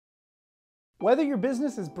Whether your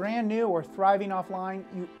business is brand new or thriving offline,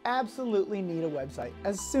 you absolutely need a website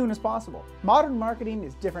as soon as possible. Modern marketing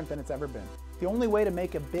is different than it's ever been. The only way to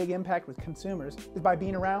make a big impact with consumers is by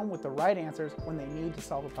being around with the right answers when they need to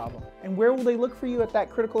solve a problem. And where will they look for you at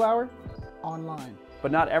that critical hour? Online.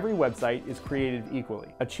 But not every website is created equally.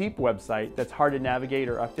 A cheap website that's hard to navigate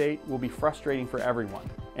or update will be frustrating for everyone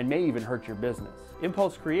and may even hurt your business.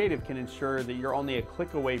 Impulse Creative can ensure that you're only a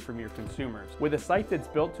click away from your consumers. With a site that's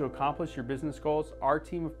built to accomplish your business goals, our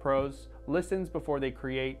team of pros listens before they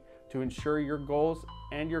create to ensure your goals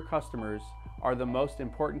and your customers are the most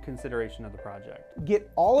important consideration of the project.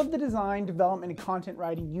 Get all of the design, development, and content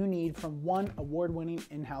writing you need from one award-winning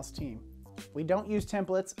in-house team. We don't use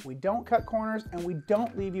templates, we don't cut corners, and we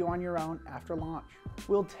don't leave you on your own after launch.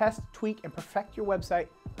 We'll test, tweak, and perfect your website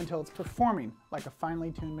until it's performing like a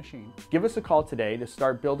finely tuned machine. Give us a call today to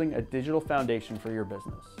start building a digital foundation for your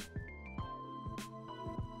business.